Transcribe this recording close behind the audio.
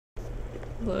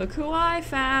Look who I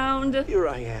found! Here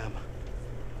I am.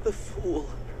 The fool.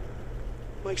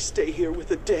 My stay here with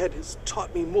the dead has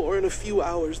taught me more in a few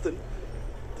hours than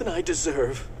I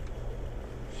deserve.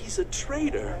 He's a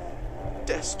traitor.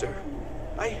 Desther.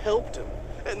 I helped him,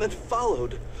 and then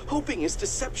followed, hoping his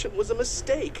deception was a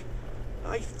mistake.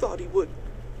 I thought he would.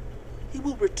 He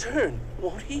will return,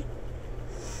 won't he?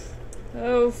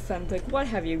 Oh, Fenthick, what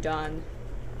have you done?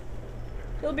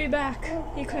 He'll be back.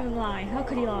 He couldn't lie. How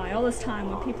could he lie? All this time,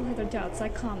 when people had their doubts, I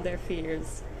calmed their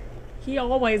fears. He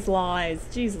always lies.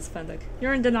 Jesus, Fenthick,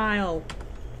 you're in denial.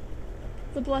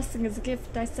 The blessing is a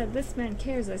gift. I said, this man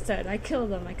cares, I said. I killed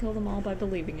them. I killed them all by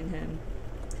believing in him.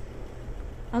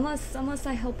 Unless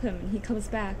I help him and he comes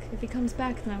back. If he comes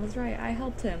back, then I was right. I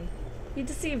helped him. He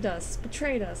deceived us,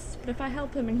 betrayed us. But if I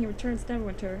help him and he returns to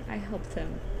Neverwinter, I helped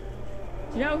him.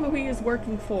 Do you know who he is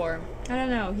working for? I don't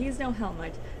know. He is no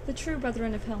Helmite. The true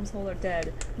brethren of Helmshold are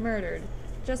dead, murdered,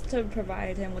 just to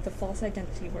provide him with a false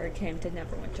identity where he came to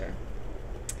Neverwinter.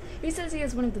 He says he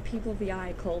is one of the people of the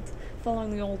Eye cult,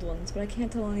 following the old ones, but I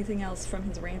can't tell anything else from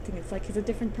his ranting. It's like he's a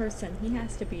different person. He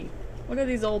has to be. What are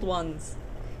these old ones?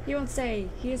 He won't say.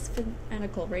 He is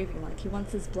fanatical, raving like. He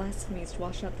wants his blasphemies to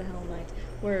wash out the Helmite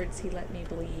words he let me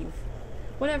believe.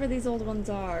 Whatever these old ones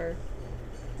are,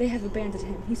 they have abandoned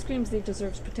him. He screams that he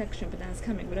deserves protection, but now is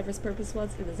coming. Whatever his purpose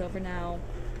was, it is over now.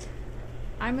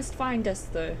 I must find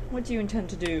Desther. What do you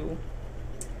intend to do?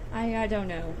 I don't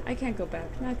know. I can't go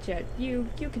back. Not yet. You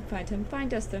can find him.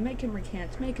 Find Desther. Make him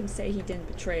recant. Make him say he didn't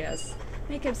betray us.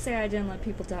 Make him say I didn't let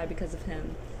people die because of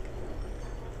him.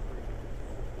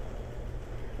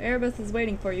 Erebeth is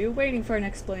waiting for you. Waiting for an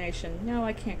explanation. No,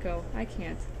 I can't go. I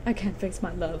can't. I can't face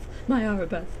my love. My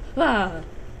Erebeth. Ah!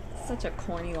 Such a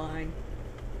corny line.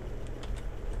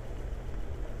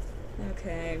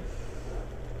 Okay.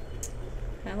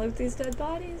 Can I loot these dead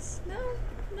bodies?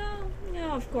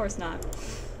 No, of course not.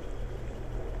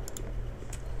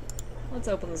 Let's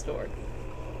open this door.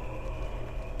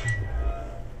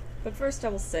 But first I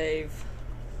will save.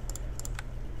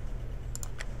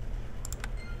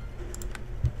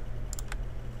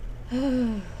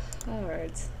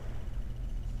 Alright.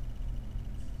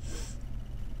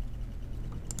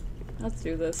 Let's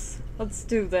do this. Let's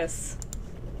do this.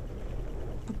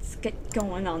 Let's get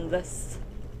going on this.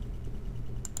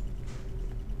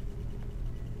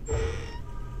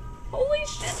 Holy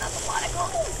shit, that's a lot of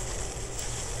gold!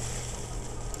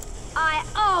 I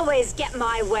always get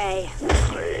my way.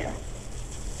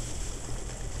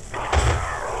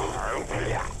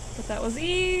 But that was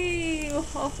ew!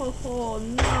 Oh,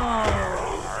 no!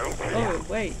 Oh,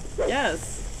 wait.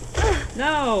 Yes!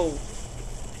 No!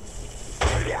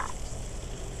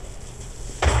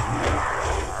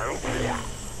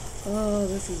 Oh,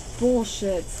 this is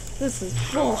bullshit. This is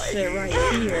bullshit right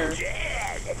here.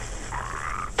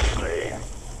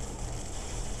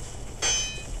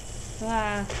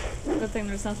 Ah, good thing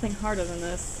there's nothing harder than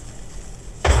this.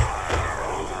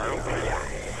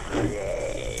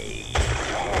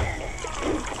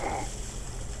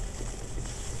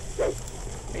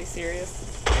 Are you serious?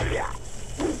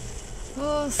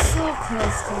 Oh, so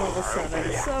close to level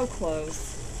 7. So close.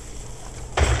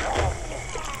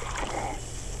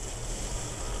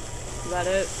 Is that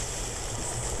it?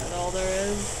 Is that all there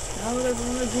is? No, there's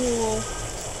another ghoul.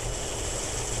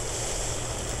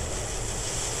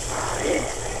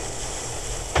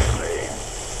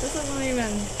 This isn't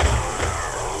even...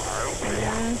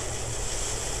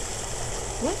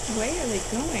 What way are they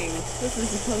going? This is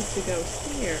supposed to go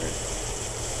here.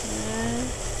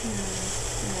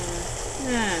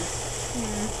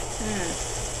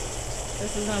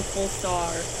 This isn't a full star.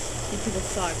 You people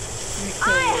suck. Let me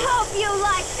kill you. I hope you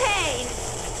like pain!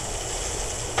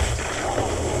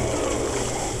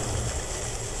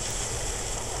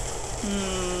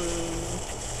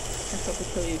 Let's hope we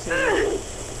kill you too.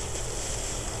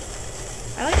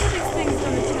 I like how these things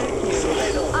don't attack you.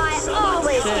 I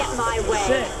always get my way.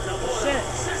 Shit. Shit.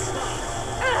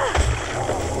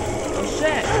 Oh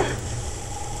shit.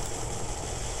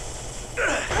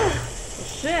 Oh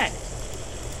shit.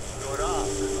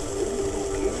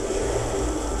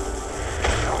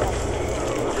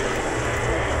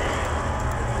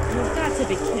 You've got to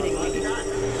be kidding me.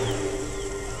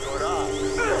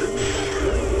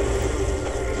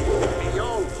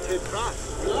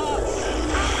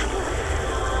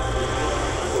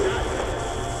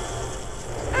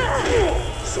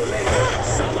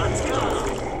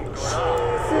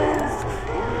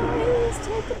 Please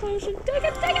take the potion. Take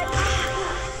it, take it!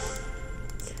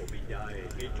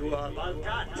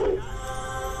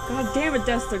 God damn it,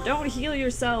 Desther, don't heal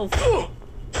yourself! Holy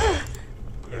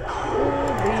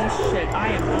shit, I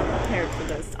am not prepared for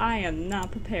this. I am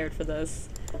not prepared for this.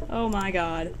 Oh my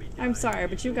god. I'm sorry,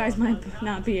 but you guys might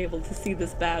not be able to see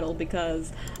this battle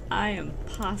because I am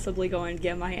possibly going to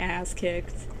get my ass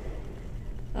kicked.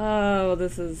 Oh,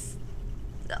 this is...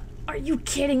 Are you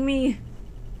kidding me?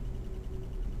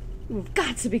 You've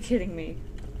got to be kidding me.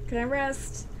 Can I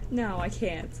rest? No, I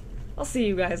can't. I'll see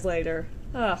you guys later.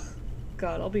 Ugh.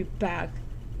 God, I'll be back.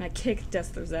 And I kick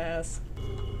Desther's ass.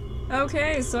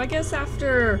 Okay, so I guess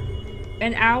after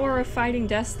an hour of fighting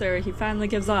Desther, he finally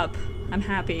gives up. I'm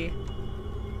happy.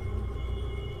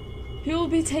 He will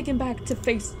be taken back to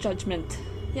face judgment.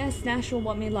 Yes, Nash will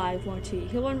want me alive, won't he?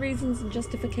 He'll want reasons and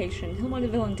justification. He'll want a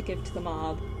villain to give to the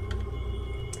mob.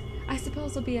 I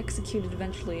suppose he'll be executed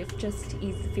eventually, if just to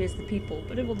ease the fears of the people,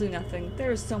 but it will do nothing.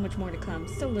 There is so much more to come,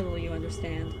 so little you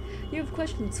understand. You have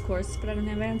questions, of course, but I don't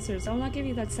have answers. I will not give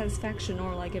you that satisfaction,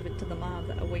 nor will I give it to the mob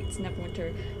that awaits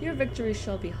Neverwinter. Your victory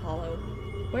shall be hollow.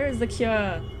 Where is the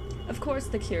cure? Of course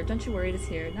the cure. Don't you worry, it is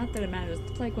here. Not that it matters.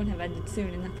 The plague won't have ended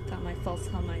soon, enough without my false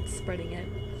Helmites spreading it.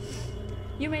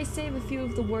 You may save a few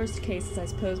of the worst cases, I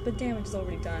suppose, but damage is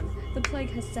already done. The plague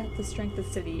has sapped the strength of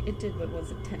the city. It did what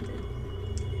was intended.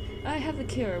 I have the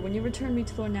cure. When you return me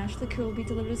to Lord Nash, the cure will be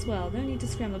delivered as well. No need to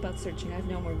scramble about searching. I have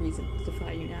no more reason to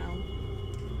defy you now.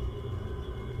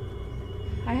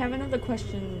 I have another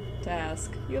question to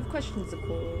ask. You have questions, of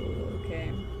course.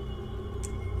 Okay.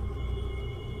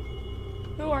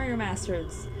 Who are your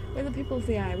masters? We are the people of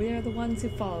the Eye. We are the ones who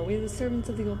follow. We are the servants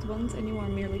of the Old Ones, and you are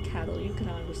merely cattle. You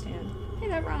cannot understand. Hey,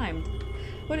 that rhymed.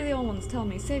 What do the Old Ones tell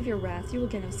me? Save your wrath. You will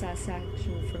get no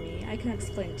satisfaction from me. I cannot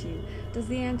explain it to you. Does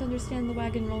the ant understand the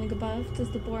wagon rolling above? Does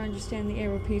the boar understand the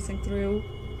arrow piercing through?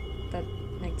 That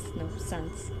makes no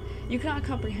sense. You cannot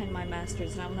comprehend my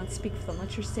masters, and I will not speak for them.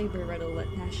 Let your saber rattle. Let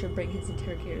Nasher bring his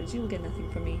interrogators. You will get nothing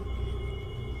from me.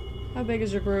 How big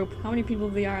is your group? How many people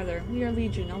are there? We are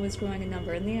legion, always growing in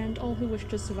number. In the end, all who wish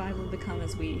to survive will become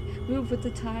as we. Move with the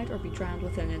tide or be drowned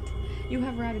within it. You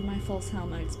have routed my false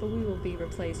Helmites, but we will be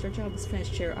replaced. Our job is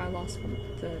finished here. Our loss will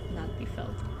not be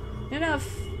felt.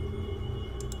 Enough!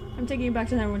 I'm taking you back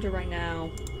to Neverwinter right now.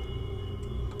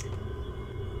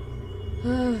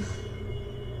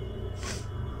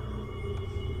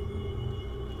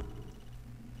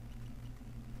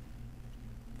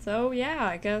 So, yeah,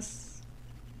 I guess...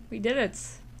 we did it.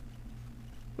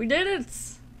 We did it!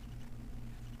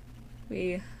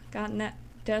 We got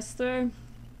Desther.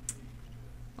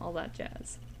 All that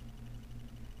jazz.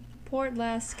 Port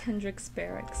Last Kendrick's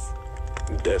Barracks.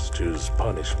 Desther's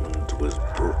punishment was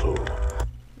brutal.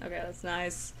 Okay, that's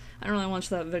nice. I don't really watch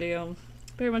that video.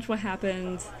 Pretty much what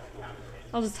happened.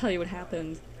 I'll just tell you what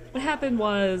happened. What happened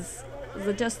was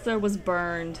the Desther was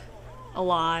burned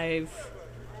alive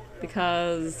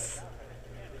because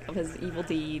of his evil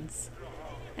deeds.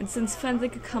 And since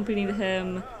Fenthick accompanied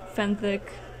him,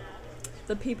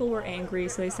 the people were angry,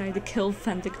 so they decided to kill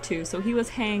Fenthick too, so he was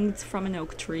hanged from an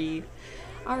oak tree.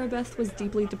 Arabeth was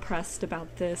deeply depressed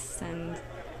about this, and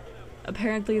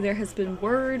apparently there has been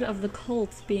word of the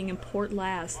cult being in Port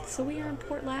Last, so we are in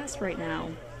Port Last right now.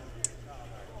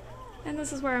 And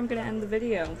this is where I'm gonna end the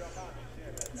video.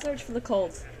 Search for the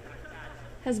cult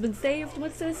has been saved.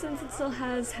 What citizens it still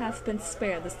has have been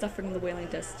spared the suffering of the wailing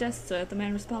dust. Desther, the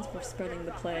man responsible for spreading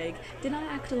the plague, did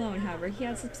not act alone, however. He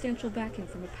had substantial backing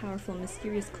from a powerful and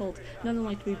mysterious cult not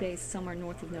unlike to be based somewhere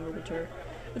north of Neverwinter.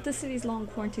 With the city's long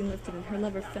quarantine lifted and her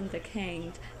lover Fenthick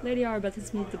hanged, Lady Arbeth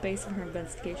has moved the base of her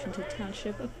investigation to the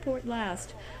township of Port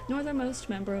Last, northernmost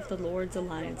member of the Lord's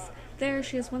Alliance. There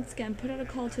she has once again put out a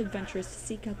call to adventurers to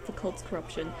seek out the cult's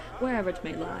corruption, wherever it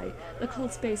may lie. The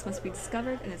cult's base must be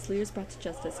discovered and its leaders brought to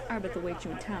justice. Arbeth awaits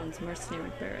you in town's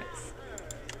mercenary barracks.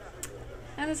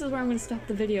 And this is where I'm going to stop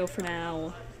the video for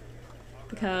now,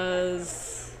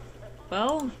 because,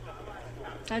 well,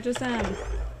 I just am.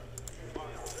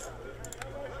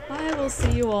 I will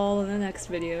see you all in the next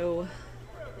video.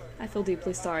 I feel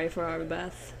deeply sorry for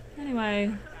Arbeth.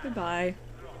 Anyway, goodbye.